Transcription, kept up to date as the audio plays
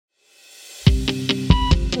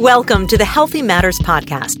Welcome to the Healthy Matters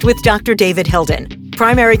Podcast with Dr. David Hilden,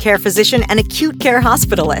 primary care physician and acute care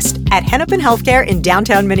hospitalist at Hennepin Healthcare in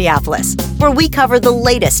downtown Minneapolis, where we cover the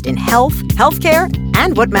latest in health, healthcare,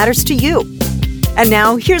 and what matters to you. And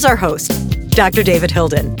now, here's our host, Dr. David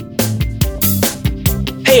Hilden.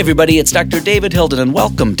 Hey everybody, it's Dr. David Hilden, and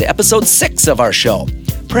welcome to episode 6 of our show.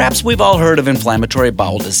 Perhaps we've all heard of inflammatory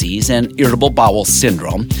bowel disease and irritable bowel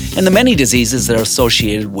syndrome and the many diseases that are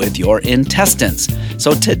associated with your intestines.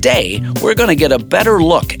 So today, we're going to get a better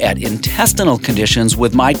look at intestinal conditions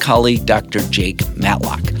with my colleague, Dr. Jake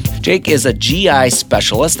Matlock. Jake is a GI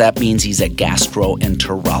specialist. That means he's a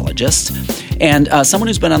gastroenterologist and someone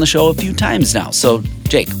who's been on the show a few times now. So,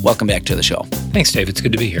 Jake, welcome back to the show. Thanks, Dave. It's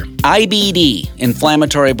good to be here. IBD,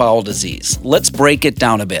 inflammatory bowel disease. Let's break it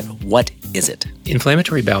down a bit. What is it?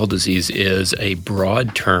 Inflammatory bowel disease is a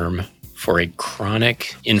broad term for a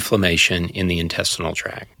chronic inflammation in the intestinal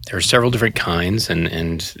tract. There are several different kinds,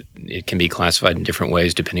 and it can be classified in different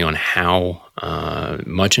ways depending on how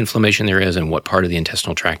much inflammation there is and what part of the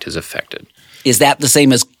intestinal tract is affected. Is that the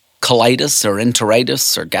same as colitis or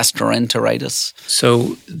enteritis or gastroenteritis?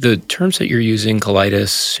 So the terms that you're using,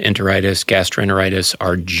 colitis, enteritis, gastroenteritis,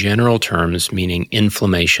 are general terms meaning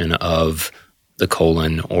inflammation of the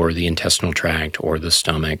colon or the intestinal tract or the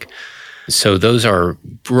stomach. So those are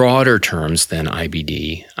broader terms than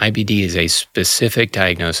IBD. IBD is a specific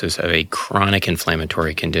diagnosis of a chronic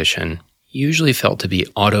inflammatory condition, usually felt to be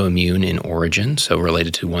autoimmune in origin, so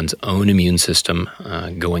related to one's own immune system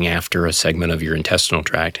going after a segment of your intestinal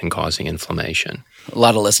tract and causing inflammation. A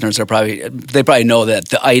lot of listeners probably know that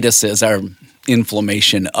the itises are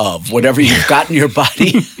inflammation of whatever you've got in your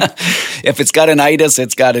body. If it's got an itis,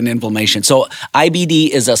 it's got an inflammation. So IBD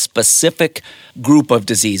is a specific group of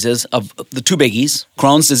diseases of the two biggies,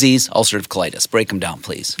 Crohn's disease, ulcerative colitis. Break them down,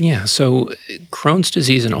 please. Yeah, so Crohn's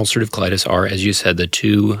disease and ulcerative colitis are, as you said, the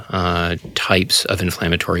two types of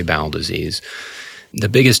inflammatory bowel disease. The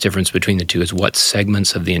biggest difference between the two is what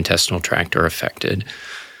segments of the intestinal tract are affected.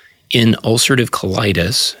 In ulcerative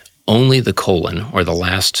colitis, only the colon, or the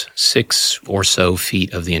last 6 or so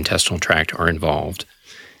feet of the intestinal tract, are involved.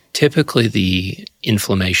 Typically, the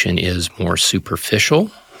inflammation is more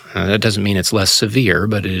superficial. That doesn't mean it's less severe,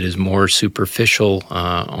 but it is more superficial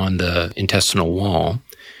on the intestinal wall.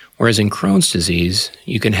 Whereas in Crohn's disease,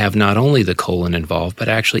 you can have not only the colon involved, but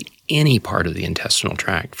actually any part of the intestinal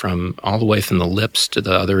tract, from all the way from the lips to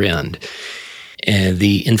the other end. And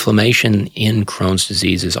the inflammation in Crohn's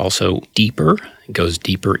disease is also deeper. It goes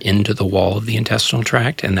deeper into the wall of the intestinal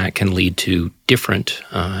tract, and that can lead to different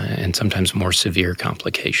and sometimes more severe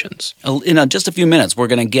complications. In just a few minutes, we're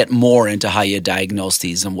going to get more into how you diagnose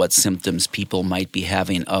these and what symptoms people might be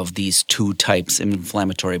having of these two types of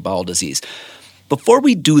inflammatory bowel disease. Before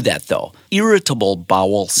we do that, though, irritable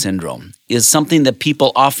bowel syndrome is something that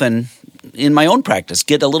people often, in my own practice,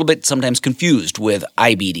 get a little bit sometimes confused with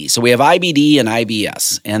IBD. So we have IBD and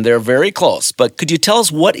IBS, and they're very close. But could you tell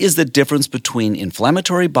us what is the difference between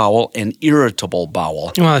inflammatory bowel and irritable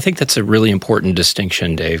bowel? Well, I think that's a really important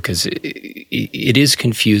distinction, Dave, because it is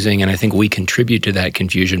confusing, and I think we contribute to that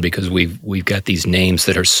confusion because we've got these names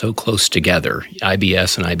that are so close together.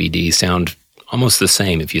 IBS and IBD sound almost the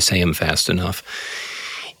same if you say them fast enough.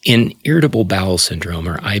 In irritable bowel syndrome,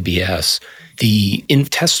 or IBS, the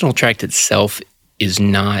intestinal tract itself is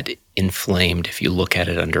not inflamed if you look at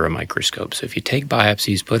it under a microscope. So if you take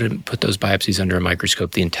biopsies, put those biopsies under a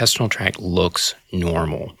microscope, the intestinal tract looks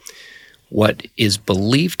normal. What is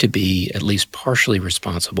believed to be at least partially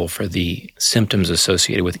responsible for the symptoms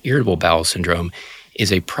associated with irritable bowel syndrome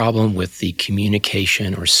is a problem with the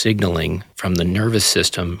communication or signaling from the nervous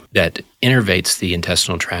system that innervates the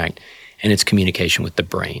intestinal tract and its communication with the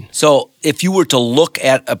brain. So if you were to look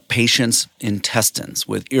at a patient's intestines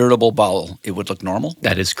with irritable bowel, it would look normal?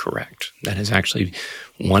 That is correct. That is actually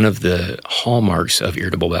one of the hallmarks of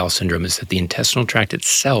irritable bowel syndrome, is that the intestinal tract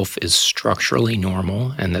itself is structurally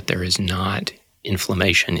normal and that there is not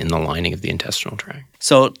inflammation in the lining of the intestinal tract.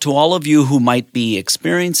 So to all of you who might be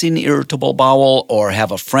experiencing irritable bowel or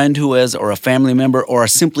have a friend who is, or a family member, or are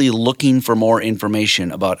simply looking for more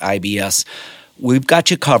information about IBS, we've got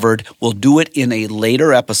you covered. We'll do it in a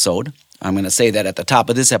later episode. I'm going to say that at the top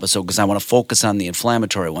of this episode because I want to focus on the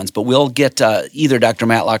inflammatory ones. But we'll get either Dr.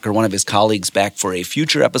 Matlock or one of his colleagues back for a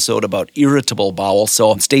future episode about irritable bowel.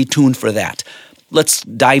 So stay tuned for that. Let's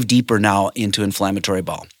dive deeper now into inflammatory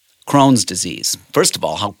bowel. Crohn's disease. First of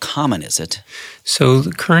all, how common is it? So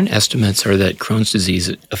the current estimates are that Crohn's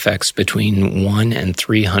disease affects between 1 and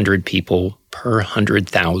 300 people per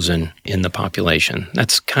 100,000 in the population.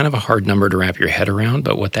 That's kind of a hard number to wrap your head around,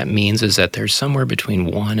 but what that means is that there's somewhere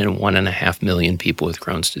between 1 and 1.5 million people with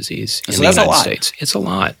Crohn's disease in the United States. It's a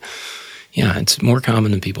lot. Yeah, it's more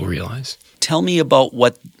common than people realize. Tell me about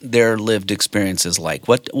what their lived experience is like.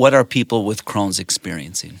 What are people with Crohn's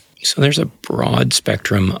experiencing? So there's a broad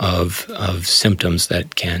spectrum of symptoms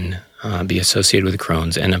that can be associated with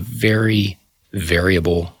Crohn's, and a very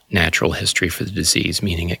variable natural history for the disease,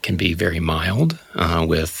 meaning it can be very mild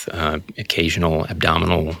with occasional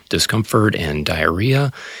abdominal discomfort and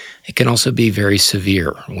diarrhea. It can also be very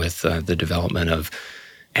severe with the development of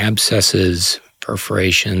abscesses,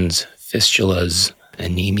 perforations, fistulas,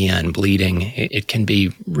 anemia, and bleeding. It can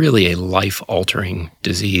be really a life-altering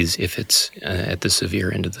disease if it's at the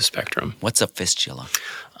severe end of the spectrum. What's a fistula?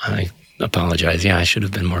 I apologize. Yeah, I should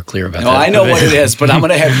have been more clear about that. No, I know what it is, but I'm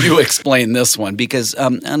going to have you explain this one because,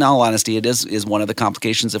 in all honesty, it is one of the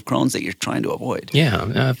complications of Crohn's that you're trying to avoid.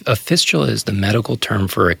 Yeah, a fistula is the medical term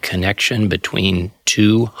for a connection between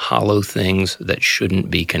two hollow things that shouldn't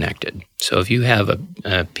be connected. So if you have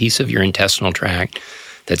a piece of your intestinal tract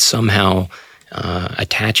that somehow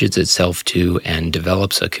attaches itself to and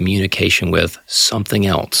develops a communication with something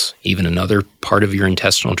else, even another part of your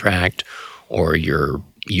intestinal tract or your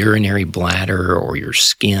urinary bladder or your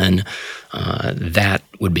skin, that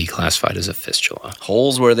would be classified as a fistula.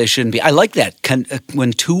 Holes where they shouldn't be. I like that,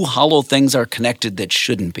 when two hollow things are connected that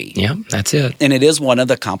shouldn't be. Yeah, that's it. And it is one of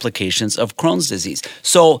the complications of Crohn's disease.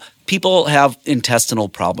 So people have intestinal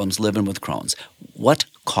problems living with Crohn's. What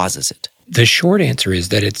causes it? The short answer is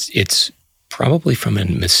that it's probably from a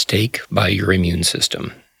mistake by your immune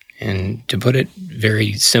system. And to put it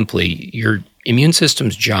very simply, your immune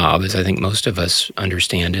system's job, as I think most of us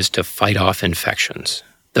understand, is to fight off infections.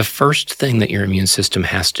 The first thing that your immune system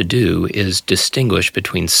has to do is distinguish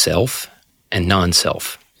between self and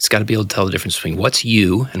non-self. It's got to be able to tell the difference between what's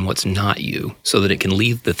you and what's not you so that it can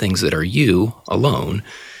leave the things that are you alone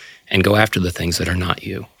and go after the things that are not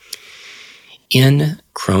you. In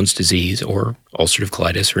Crohn's disease or ulcerative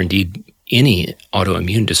colitis, or indeed any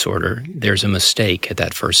autoimmune disorder, there's a mistake at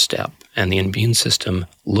that first step. And the immune system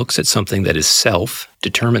looks at something that is self,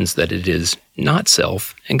 determines that it is not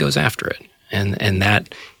self, and goes after it. And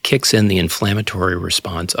that kicks in the inflammatory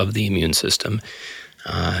response of the immune system,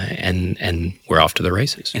 and we're off to the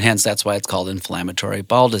races. And hence, that's why it's called inflammatory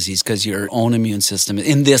bowel disease, because your own immune system,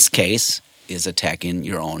 in this case, is attacking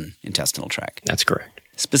your own intestinal tract. That's correct.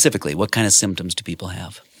 Specifically, what kind of symptoms do people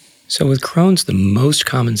have? So with Crohn's, the most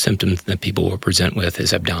common symptom that people will present with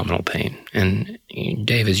is abdominal pain. And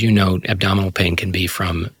Dave, as you know, abdominal pain can be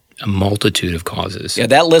from a multitude of causes. Yeah,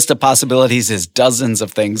 that list of possibilities is dozens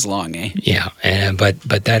of things long, eh? Yeah, but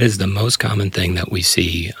that is the most common thing that we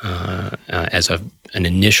see as an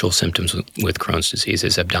initial symptoms with Crohn's disease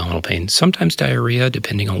is abdominal pain. Sometimes diarrhea,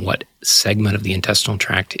 depending on what segment of the intestinal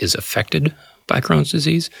tract is affected by Crohn's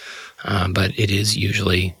disease, but it is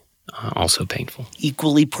usually also painful.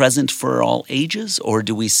 Equally present for all ages, or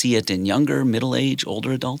do we see it in younger, middle age,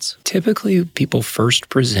 older adults? Typically, people first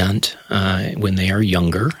present when they are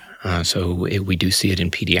younger. We do see it in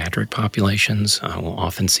pediatric populations. We'll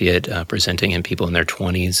often see it presenting in people in their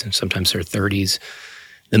 20s and sometimes their 30s.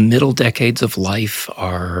 The middle decades of life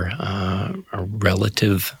are a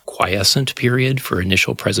relative quiescent period for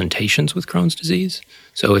initial presentations with Crohn's disease.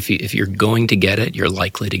 So if you're going to get it, you're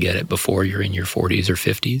likely to get it before you're in your 40s or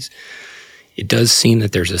 50s. It does seem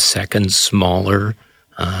that there's a second, smaller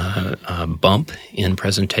bump in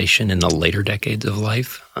presentation in the later decades of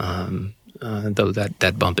life, though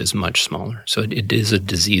that bump is much smaller. So it is a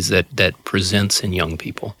disease that presents in young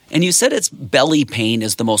people. And you said it's belly pain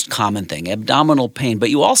is the most common thing, abdominal pain, but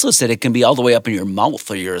you also said it can be all the way up in your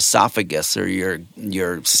mouth or your esophagus or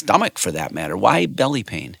your stomach for that matter. Why belly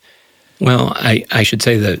pain? Well, I should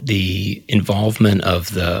say that the involvement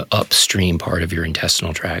of the upstream part of your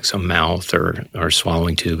intestinal tract, so mouth or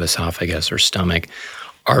swallowing tube, esophagus, or stomach,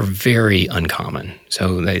 are very uncommon.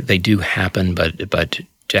 So they do happen, but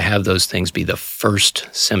to have those things be the first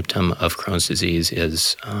symptom of Crohn's disease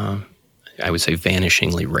is, I would say,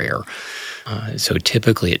 vanishingly rare. So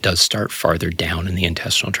typically it does start farther down in the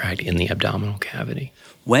intestinal tract, in the abdominal cavity.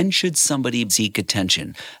 When should somebody seek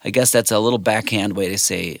attention? I guess that's a little backhand way to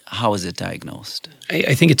say, how is it diagnosed?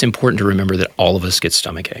 I think it's important to remember that all of us get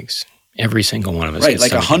stomach aches. Every single one of us. Right,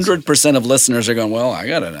 like 100% of listeners are going, well, I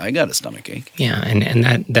got a stomach ache. Yeah,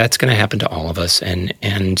 and that's going to happen to all of us. And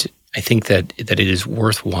I think that it is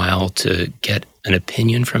worthwhile to get an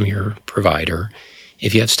opinion from your provider.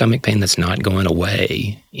 If you have stomach pain that's not going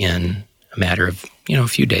away in a matter of a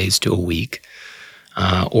few days to a week,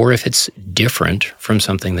 or if it's different from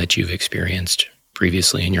something that you've experienced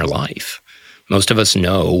previously in your life, Most of us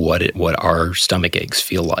know what our stomach aches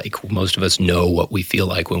feel like. Most of us know what we feel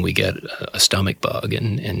like when we get a stomach bug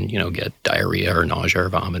and get diarrhea or nausea or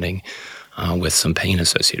vomiting with some pain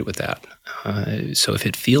associated with that. So if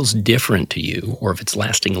it feels different to you, or if it's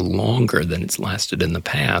lasting longer than it's lasted in the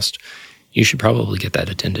past, you should probably get that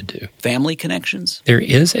attended to. Family connections? There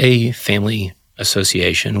is a family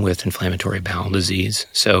association with inflammatory bowel disease.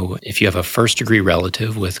 So if you have a first-degree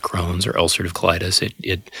relative with Crohn's or ulcerative colitis,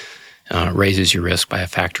 it raises your risk by a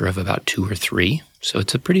factor of about 2 or 3. So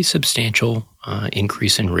it's a pretty substantial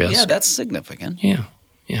increase in risk. Yeah, that's significant. Yeah.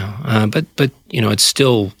 But it's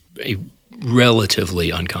still a relatively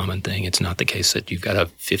uncommon thing. It's not the case that you've got a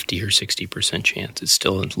 50 or 60% chance. It's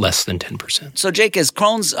still less than 10%. So, Jake, is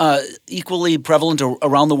Crohn's equally prevalent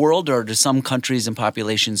around the world, or do some countries and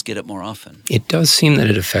populations get it more often? It does seem that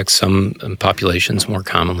it affects some populations more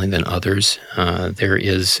commonly than others. There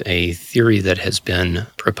is a theory that has been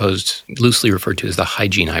proposed, loosely referred to as the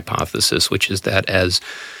hygiene hypothesis, which is that as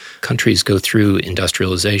countries go through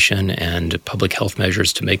industrialization and public health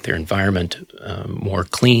measures to make their environment more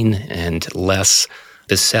clean and less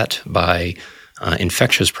beset by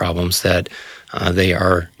infectious problems, that they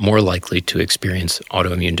are more likely to experience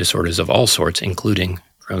autoimmune disorders of all sorts, including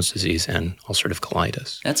Crohn's disease and ulcerative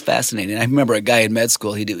colitis. That's fascinating. I remember a guy in med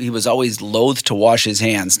school, he was always loath to wash his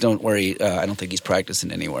hands. Don't worry, I don't think he's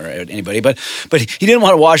practicing anywhere at anybody, but he didn't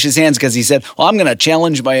want to wash his hands because he said, well, I'm going to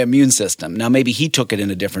challenge my immune system. Now, maybe he took it in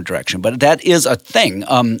a different direction, but that is a thing,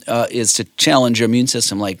 is to challenge your immune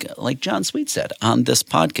system, like John Sweet said on this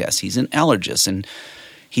podcast. He's an allergist, and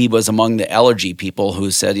he was among the allergy people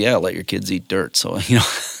who said, yeah, let your kids eat dirt. So,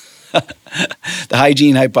 the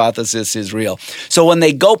hygiene hypothesis is real. So when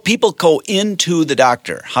people go into the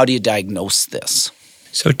doctor, how do you diagnose this?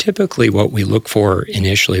 So typically what we look for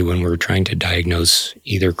initially when we're trying to diagnose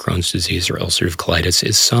either Crohn's disease or ulcerative colitis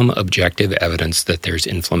is some objective evidence that there's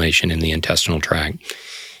inflammation in the intestinal tract,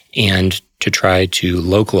 and to try to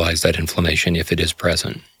localize that inflammation if it is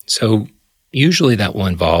present. So usually that will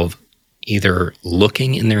involve either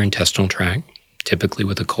looking in their intestinal tract, typically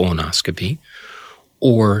with a colonoscopy,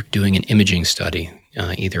 or doing an imaging study,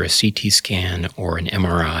 either a CT scan or an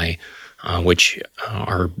MRI, which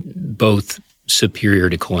are both superior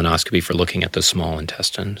to colonoscopy for looking at the small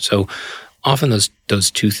intestine. So often those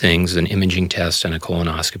two things, an imaging test and a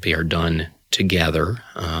colonoscopy, are done together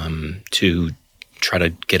to try to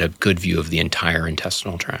get a good view of the entire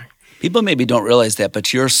intestinal tract. People maybe don't realize that,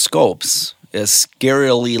 but your scopes, as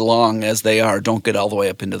scarily long as they are, don't get all the way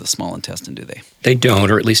up into the small intestine, do they? They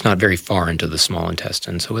don't, or at least not very far into the small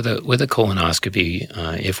intestine. So with a colonoscopy,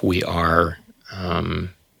 if we are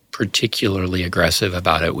particularly aggressive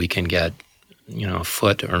about it, we can get a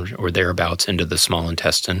foot or thereabouts into the small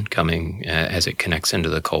intestine coming as it connects into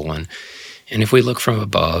the colon. And if we look from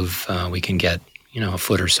above, we can get a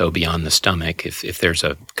foot or so beyond the stomach if there's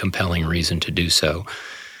a compelling reason to do so.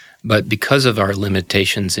 But because of our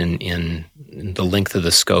limitations in the length of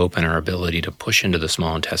the scope and our ability to push into the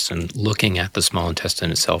small intestine, looking at the small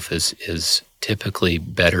intestine itself is typically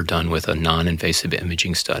better done with a non-invasive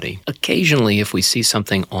imaging study. Occasionally, if we see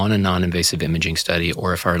something on a non-invasive imaging study,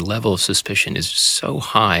 or if our level of suspicion is so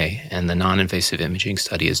high and the non-invasive imaging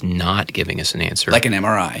study is not giving us an answer. Like an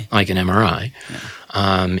MRI. Yeah.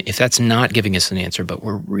 If that's not giving us an answer, but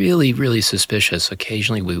we're really, really suspicious,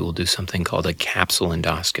 occasionally we will do something called a capsule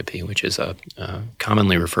endoscopy, which is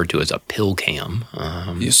commonly referred to as a pill cam.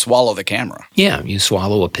 You swallow the camera. Yeah, you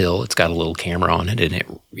swallow a pill. It's got a little camera on it,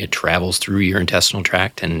 and it travels through your intestinal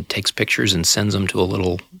tract and takes pictures and sends them to a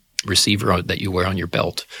little receiver that you wear on your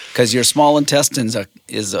belt. Because your small intestine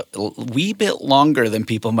is a wee bit longer than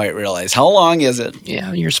people might realize. How long is it?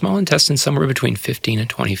 Yeah, your small intestine is somewhere between 15 and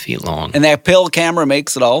 20 feet long. And that pill camera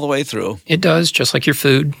makes it all the way through. It does, just like your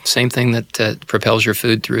food. Same thing that propels your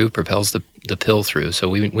food through, propels the pill through. So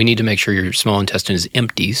we need to make sure your small intestine is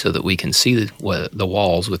empty so that we can see the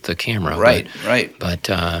walls with the camera. Right. But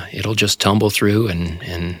it'll just tumble through,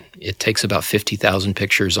 and it takes about 50,000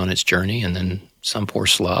 pictures on its journey, and then some poor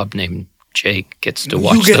slob named Jake gets to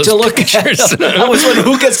watch those pictures. I was wondering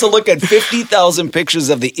who gets to look at 50,000 pictures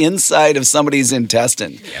of the inside of somebody's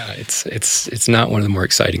intestine. Yeah, it's not one of the more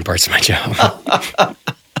exciting parts of my job.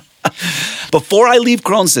 Before I leave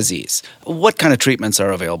Crohn's disease, what kind of treatments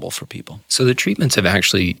are available for people? So the treatments have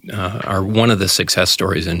actually are one of the success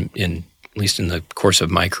stories in at least in the course of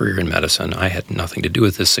my career in medicine, I had nothing to do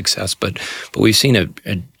with this success, but we've seen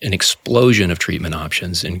an explosion of treatment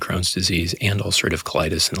options in Crohn's disease and ulcerative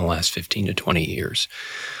colitis in the last 15 to 20 years.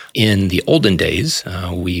 In the olden days,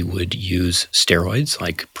 we would use steroids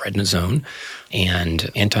like prednisone and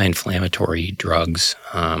anti-inflammatory drugs.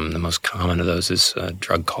 The most common of those is a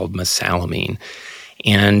drug called mesalamine.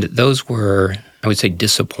 And those were, I would say,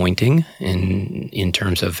 disappointing in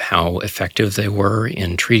terms of how effective they were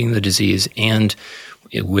in treating the disease, and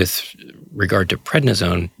with regard to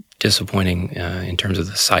prednisone, disappointing in terms of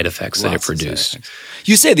the side effects that it produced.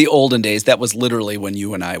 You say the olden days, that was literally when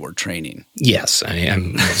you and I were training. Yes.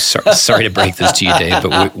 I'm sorry to break this to you, Dave,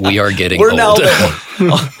 but we are getting old.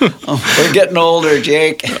 We're getting older,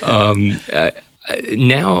 Jake.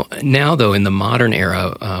 Now, though, in the modern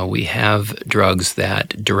era, we have drugs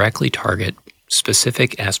that directly target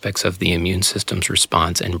specific aspects of the immune system's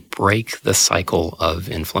response and break the cycle of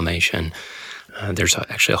inflammation. There's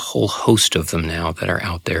actually a whole host of them now that are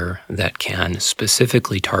out there that can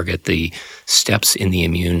specifically target the steps in the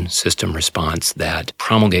immune system response that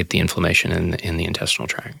promulgate the inflammation in the intestinal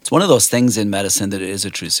tract. It's one of those things in medicine that is a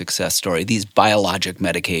true success story. These biologic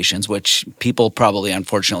medications, which people probably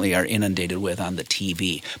unfortunately are inundated with on the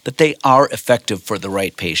TV, but they are effective for the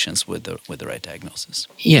right patients with the right diagnosis.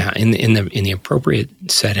 Yeah, in the appropriate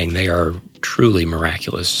setting, they are truly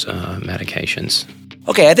miraculous medications.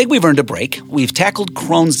 Okay, I think we've earned a break. We've tackled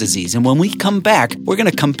Crohn's disease, and when we come back, we're going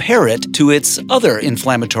to compare it to its other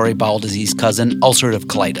inflammatory bowel disease cousin, ulcerative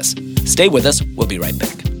colitis. Stay with us. We'll be right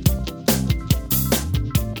back.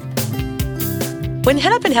 When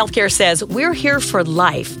Hennepin Healthcare says we're here for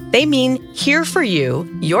life, they mean here for you,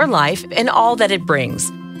 your life, and all that it brings.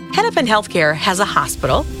 Hennepin Healthcare has a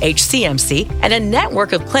hospital, HCMC, and a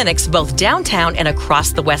network of clinics both downtown and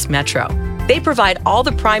across the West Metro. They provide all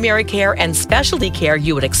the primary care and specialty care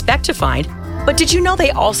you would expect to find, but did you know they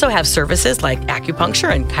also have services like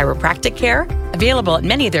acupuncture and chiropractic care available at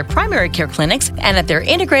many of their primary care clinics and at their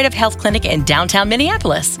integrative health clinic in downtown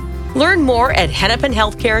Minneapolis? Learn more at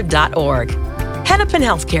hennepinhealthcare.org. Hennepin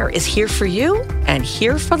Healthcare is here for you and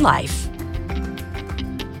here for life.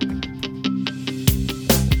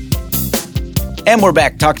 And we're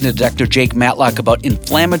back talking to Dr. Jake Matlock about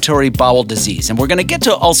inflammatory bowel disease. And we're going to get to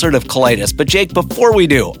ulcerative colitis. But Jake, before we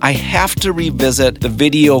do, I have to revisit the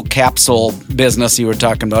video capsule business you were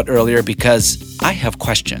talking about earlier because I have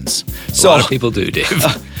questions. A lot of people do, Dave.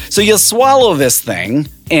 So you swallow this thing,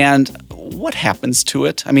 and what happens to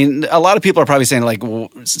it? I mean, a lot of people are probably saying, like, well,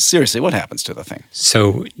 seriously, what happens to the thing?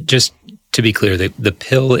 So just to be clear, the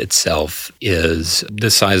pill itself is the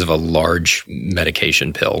size of a large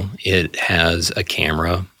medication pill. It has a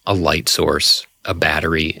camera, a light source, a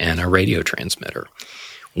battery, and a radio transmitter.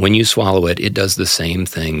 When you swallow it, it does the same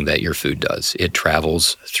thing that your food does. It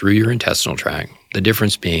travels through your intestinal tract, the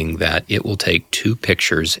difference being that it will take 2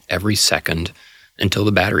 pictures every second until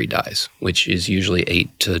the battery dies, which is usually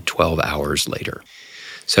 8 to 12 hours later.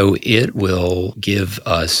 So it will give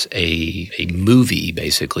us a movie,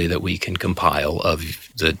 basically, that we can compile of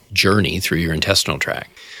the journey through your intestinal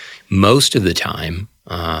tract. Most of the time,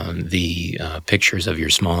 the pictures of your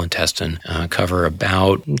small intestine cover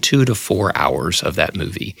about 2 to 4 hours of that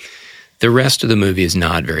movie. The rest of the movie is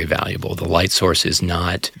not very valuable. The light source is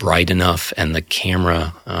not bright enough, and the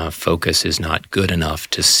camera focus is not good enough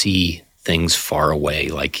to see things far away,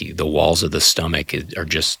 like the walls of the stomach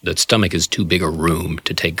the stomach is too big a room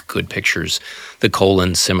to take good pictures. The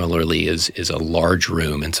colon similarly is a large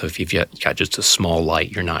room, and so if you've got just a small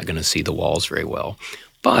light, you're not going to see the walls very well.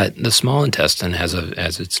 But the small intestine has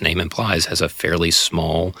as its name implies, has a fairly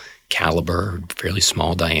small caliber, fairly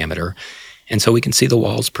small diameter. And so we can see the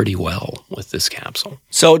walls pretty well with this capsule.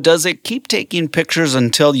 So does it keep taking pictures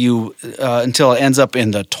until it ends up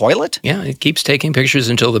in the toilet? Yeah, it keeps taking pictures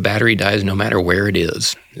until the battery dies, no matter where it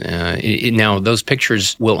is. Now, those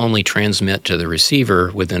pictures will only transmit to the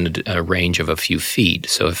receiver within a range of a few feet.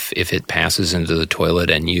 So if it passes into the toilet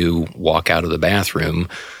and you walk out of the bathroom,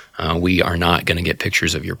 we are not going to get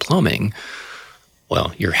pictures of your plumbing.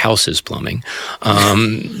 Well, your house's plumbing.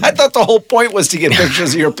 I thought the whole point was to get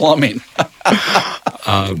pictures of your plumbing.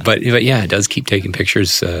 But yeah, it does keep taking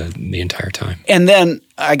pictures the entire time. And then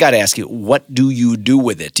I got to ask you, what do you do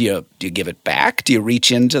with it? Do you give it back? Do you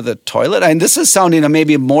reach into the toilet? I mean, this is sounding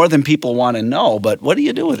maybe more than people want to know, but what do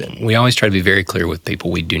you do with it? We always try to be very clear with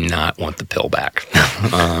people. We do not want the pill back.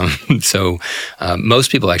 So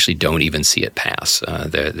most people actually don't even see it pass.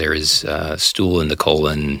 There is stool in the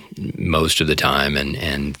colon most of the time,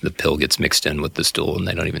 and the pill gets mixed in with the stool, and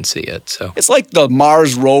they don't even see it. So it's like the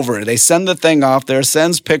Mars rover. They send the thing off there,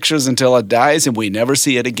 sends pictures until it dies, and we never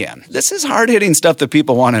see it again. This is hard-hitting stuff that people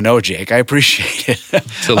people want to know, Jake. I appreciate it.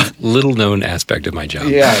 It's a little-known aspect of my job.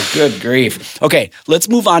 Yeah, good grief. Okay, let's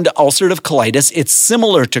move on to ulcerative colitis. It's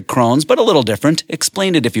similar to Crohn's, but a little different.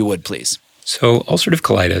 Explain it if you would, please. So ulcerative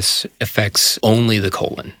colitis affects only the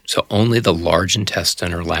colon. So only the large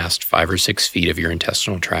intestine or last 5 or 6 feet of your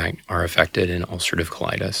intestinal tract are affected in ulcerative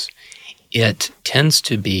colitis. It tends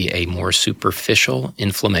to be a more superficial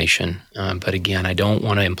inflammation, but again, I don't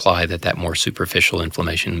want to imply that more superficial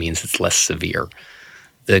inflammation means it's less severe.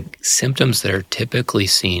 The symptoms that are typically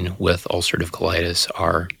seen with ulcerative colitis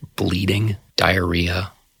are bleeding,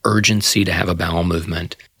 diarrhea, urgency to have a bowel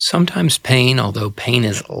movement, sometimes pain, although pain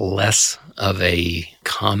is less of a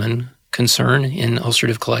common concern in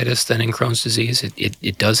ulcerative colitis than in Crohn's disease.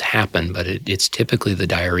 It does happen, but it's typically the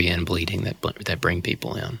diarrhea and bleeding that bring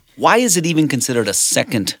people in. Why is it even considered a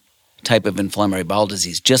second type of inflammatory bowel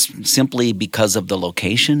disease? Just simply because of the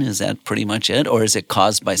location? Is that pretty much it? Or is it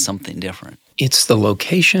caused by something different? It's the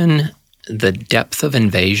location. The depth of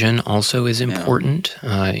invasion also is important.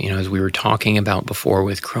 As we were talking about before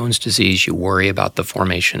with Crohn's disease, you worry about the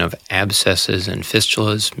formation of abscesses and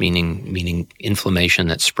fistulas, meaning inflammation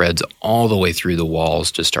that spreads all the way through the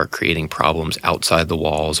walls to start creating problems outside the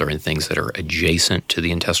walls or in things that are adjacent to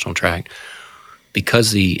the intestinal tract.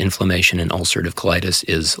 Because the inflammation in ulcerative colitis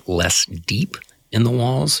is less deep in the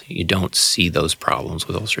walls, you don't see those problems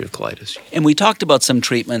with ulcerative colitis. And we talked about some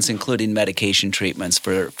treatments, including medication treatments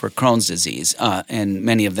for Crohn's disease, and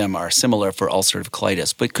many of them are similar for ulcerative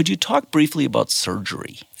colitis. But could you talk briefly about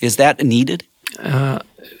surgery? Is that needed? That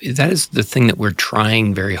is the thing that we're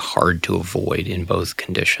trying very hard to avoid in both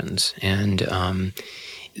conditions. And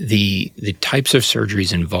the types of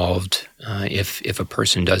surgeries involved, if a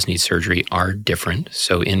person does need surgery, are different.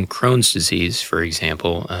 So in Crohn's disease, for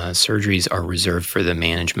example, surgeries are reserved for the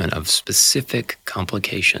management of specific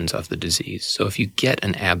complications of the disease. So if you get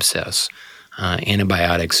an abscess,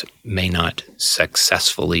 antibiotics may not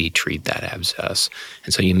successfully treat that abscess.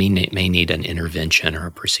 And so you may need an intervention or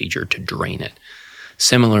a procedure to drain it.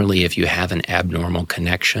 Similarly, if you have an abnormal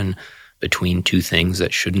connection between two things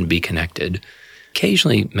that shouldn't be connected,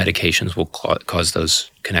 occasionally, medications will cause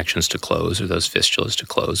those connections to close or those fistulas to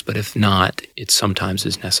close, but if not, it sometimes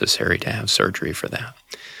is necessary to have surgery for that.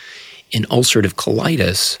 In ulcerative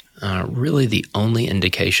colitis, really the only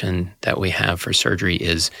indication that we have for surgery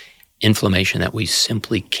is inflammation that we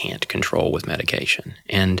simply can't control with medication.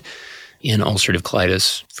 And in ulcerative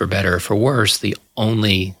colitis, for better or for worse, the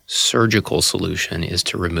only surgical solution is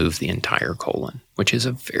to remove the entire colon, which is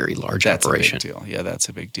a very large operation. That's a big deal. Yeah, that's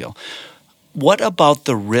a big deal. What about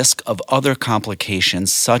the risk of other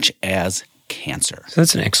complications such as cancer? So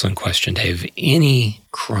that's an excellent question, Dave. Any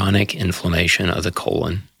chronic inflammation of the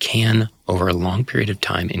colon can, over a long period of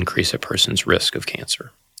time, increase a person's risk of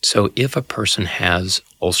cancer. So if a person has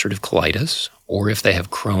ulcerative colitis, or if they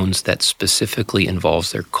have Crohn's that specifically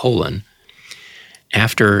involves their colon,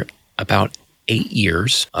 after about 8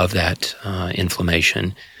 years of that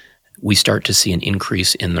inflammation, we start to see an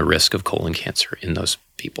increase in the risk of colon cancer in those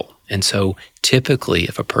people. And so typically,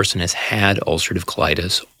 if a person has had ulcerative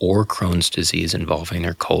colitis or Crohn's disease involving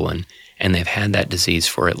their colon, and they've had that disease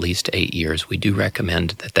for at least 8 years, we do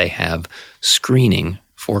recommend that they have screening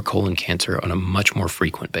for colon cancer on a much more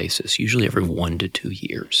frequent basis, usually every 1 to 2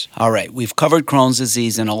 years. All right, we've covered Crohn's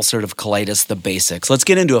disease and ulcerative colitis, the basics. Let's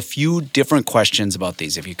get into a few different questions about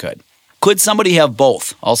these, if you could. Could somebody have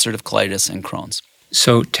both ulcerative colitis and Crohn's?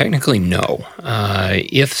 So technically, no.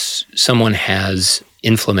 If someone has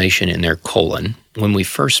inflammation in their colon, when we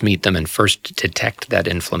first meet them and first detect that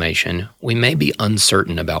inflammation, we may be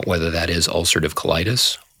uncertain about whether that is ulcerative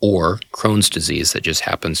colitis or Crohn's disease that just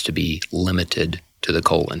happens to be limited to the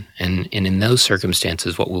colon. And in those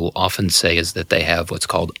circumstances, what we will often say is that they have what's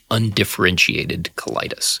called undifferentiated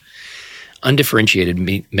colitis. Undifferentiated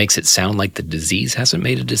makes it sound like the disease hasn't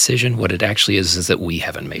made a decision. What it actually is that we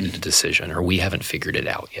haven't made a decision or we haven't figured it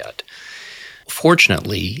out yet.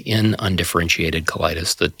 Fortunately, in undifferentiated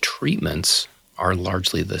colitis, the treatments are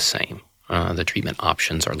largely the same. The treatment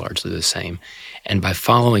options are largely the same. And by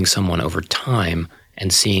following someone over time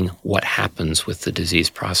and seeing what happens with the disease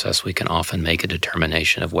process, we can often make a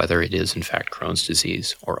determination of whether it is, in fact, Crohn's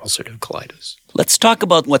disease or ulcerative colitis. Let's talk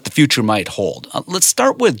about what the future might hold. Let's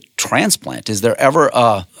start with transplant. Is there ever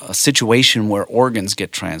a situation where organs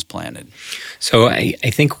get transplanted? So I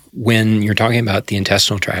think when you're talking about the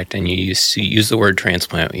intestinal tract and you use the word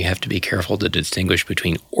transplant, you have to be careful to distinguish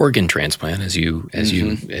between organ transplant, as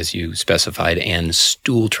you specified, and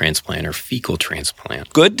stool transplant or fecal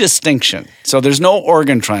transplant. Good distinction. So there's no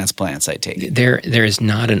organ transplants, I take it. There is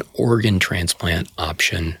not an organ transplant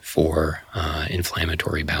option for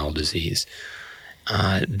inflammatory bowel disease.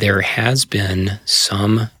 There has been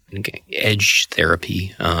some edge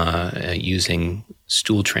therapy using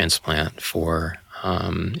stool transplant for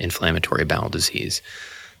inflammatory bowel disease.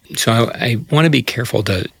 So I want to be careful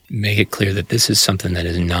to make it clear that this is something that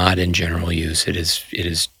is not in general use. It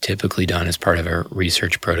is typically done as part of a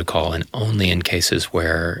research protocol and only in cases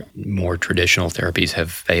where more traditional therapies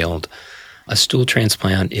have failed. A stool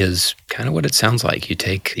transplant is kind of what it sounds like. You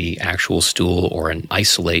take the actual stool or an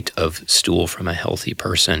isolate of stool from a healthy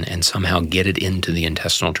person and somehow get it into the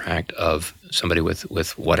intestinal tract of somebody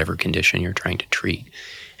with whatever condition you're trying to treat.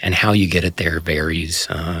 And how you get it there varies.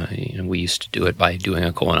 We used to do it by doing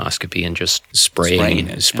a colonoscopy and just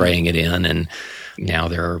spraying it in. And now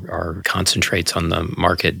there are concentrates on the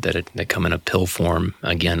market that come in a pill form,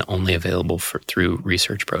 again, only available through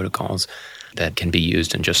research protocols that can be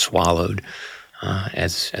used and just swallowed.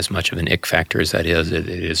 As much of an ick factor as that is, it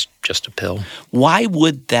is just a pill. Why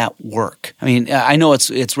would that work? I mean, I know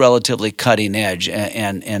it's relatively cutting edge,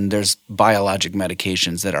 and there's biologic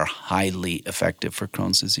medications that are highly effective for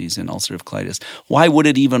Crohn's disease and ulcerative colitis. Why would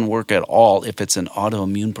it even work at all if it's an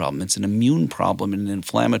autoimmune problem? It's an immune problem and an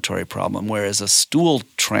inflammatory problem, whereas a stool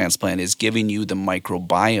transplant is giving you the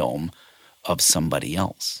microbiome of somebody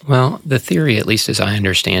else. Well, the theory, at least as I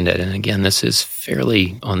understand it, and again, this is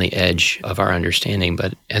fairly on the edge of our understanding,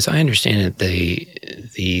 but as I understand it,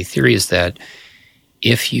 the theory is that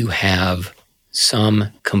if you have some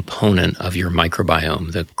component of your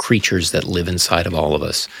microbiome, the creatures that live inside of all of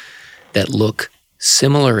us, that look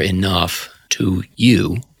similar enough to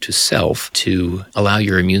you, to self, to allow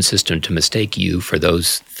your immune system to mistake you for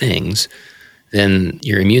those things, then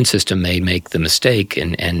your immune system may make the mistake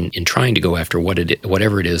and in trying to go after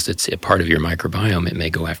whatever it is that's a part of your microbiome, it may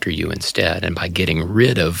go after you instead. And by getting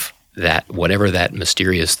rid of that, whatever that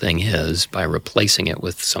mysterious thing is, by replacing it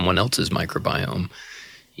with someone else's microbiome,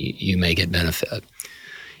 you may get benefit.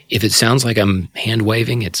 If it sounds like I'm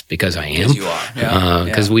hand-waving, it's because I am. Because you are.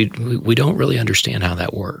 Because we don't really understand how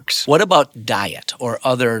that works. What about diet or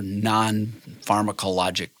other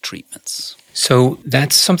non-pharmacologic treatments? So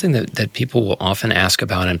that's something that people will often ask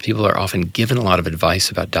about, and people are often given a lot of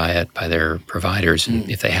advice about diet by their providers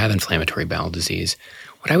if they have inflammatory bowel disease.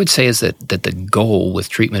 What I would say is that the goal with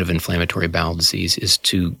treatment of inflammatory bowel disease is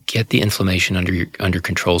to get the inflammation under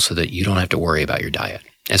control so that you don't have to worry about your diet.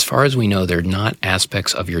 As far as we know, there are not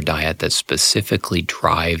aspects of your diet that specifically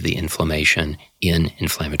drive the inflammation in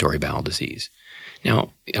inflammatory bowel disease.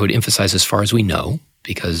 Now, I would emphasize as far as we know,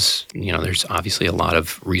 because there's obviously a lot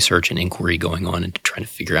of research and inquiry going on into trying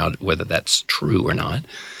to figure out whether that's true or not.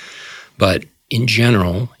 But in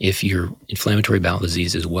general, if your inflammatory bowel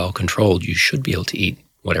disease is well controlled, you should be able to eat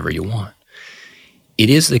whatever you want. It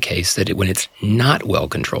is the case that when it's not well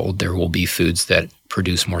controlled, there will be foods that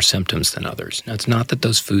produce more symptoms than others. Now, it's not that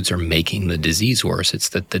those foods are making the disease worse. It's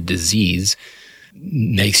that the disease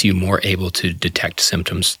makes you more able to detect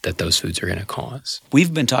symptoms that those foods are going to cause.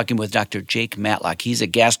 We've been talking with Dr. Jake Matlock. He's a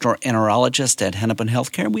gastroenterologist at Hennepin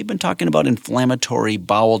Healthcare, and we've been talking about inflammatory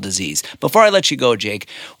bowel disease. Before I let you go, Jake,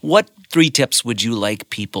 what 3 tips would you like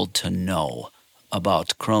people to know about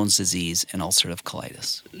Crohn's disease and ulcerative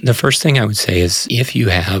colitis? The first thing I would say is if you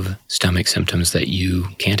have stomach symptoms that you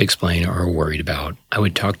can't explain or are worried about, I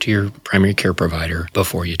would talk to your primary care provider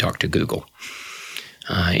before you talk to Google.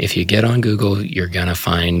 If you get on Google, you're going to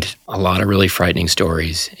find a lot of really frightening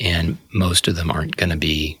stories, and most of them aren't going to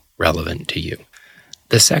be relevant to you.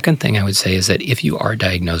 The second thing I would say is that if you are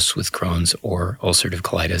diagnosed with Crohn's or ulcerative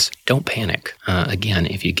colitis, don't panic. Again,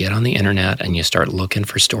 if you get on the internet and you start looking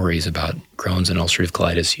for stories about Crohn's and ulcerative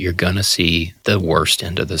colitis, you're going to see the worst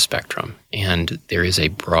end of the spectrum. And there is a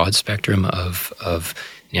broad spectrum of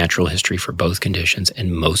natural history for both conditions,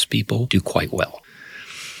 and most people do quite well.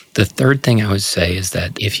 The third thing I would say is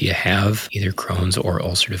that if you have either Crohn's or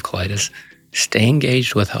ulcerative colitis, stay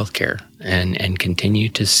engaged with healthcare and continue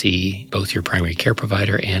to see both your primary care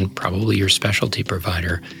provider and probably your specialty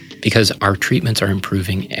provider, because our treatments are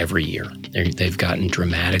improving every year. They've gotten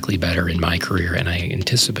dramatically better in my career, and I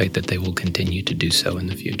anticipate that they will continue to do so in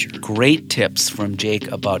the future. Great tips from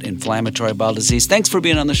Jake about inflammatory bowel disease. Thanks for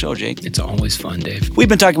being on the show, Jake. It's always fun, Dave. We've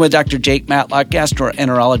been talking with Dr. Jake Matlock,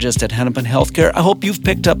 gastroenterologist at Hennepin Healthcare. I hope you've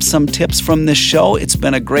picked up some tips from this show. It's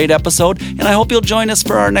been a great episode, and I hope you'll join us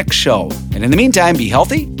for our next show. And in the meantime, be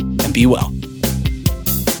healthy and be well.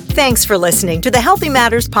 Thanks for listening to the Healthy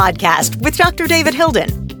Matters Podcast with Dr. David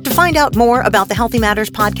Hilden. To find out more about the Healthy Matters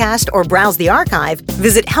Podcast or browse the archive,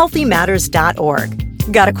 visit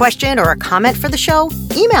healthymatters.org. Got a question or a comment for the show?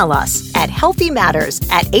 Email us at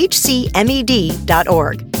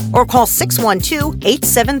healthymatters@hcmed.org or call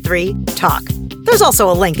 612-873-TALK. There's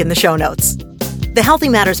also a link in the show notes. The Healthy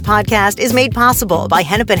Matters podcast is made possible by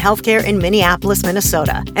Hennepin Healthcare in Minneapolis,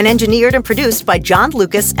 Minnesota, and engineered and produced by John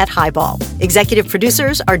Lucas at Highball. Executive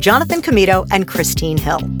producers are Jonathan Comito and Christine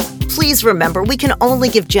Hill. Please remember, we can only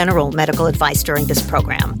give general medical advice during this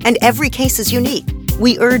program, and every case is unique.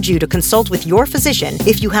 We urge you to consult with your physician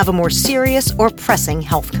if you have a more serious or pressing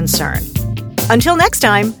health concern. Until next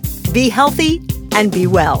time, be healthy and be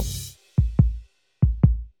well.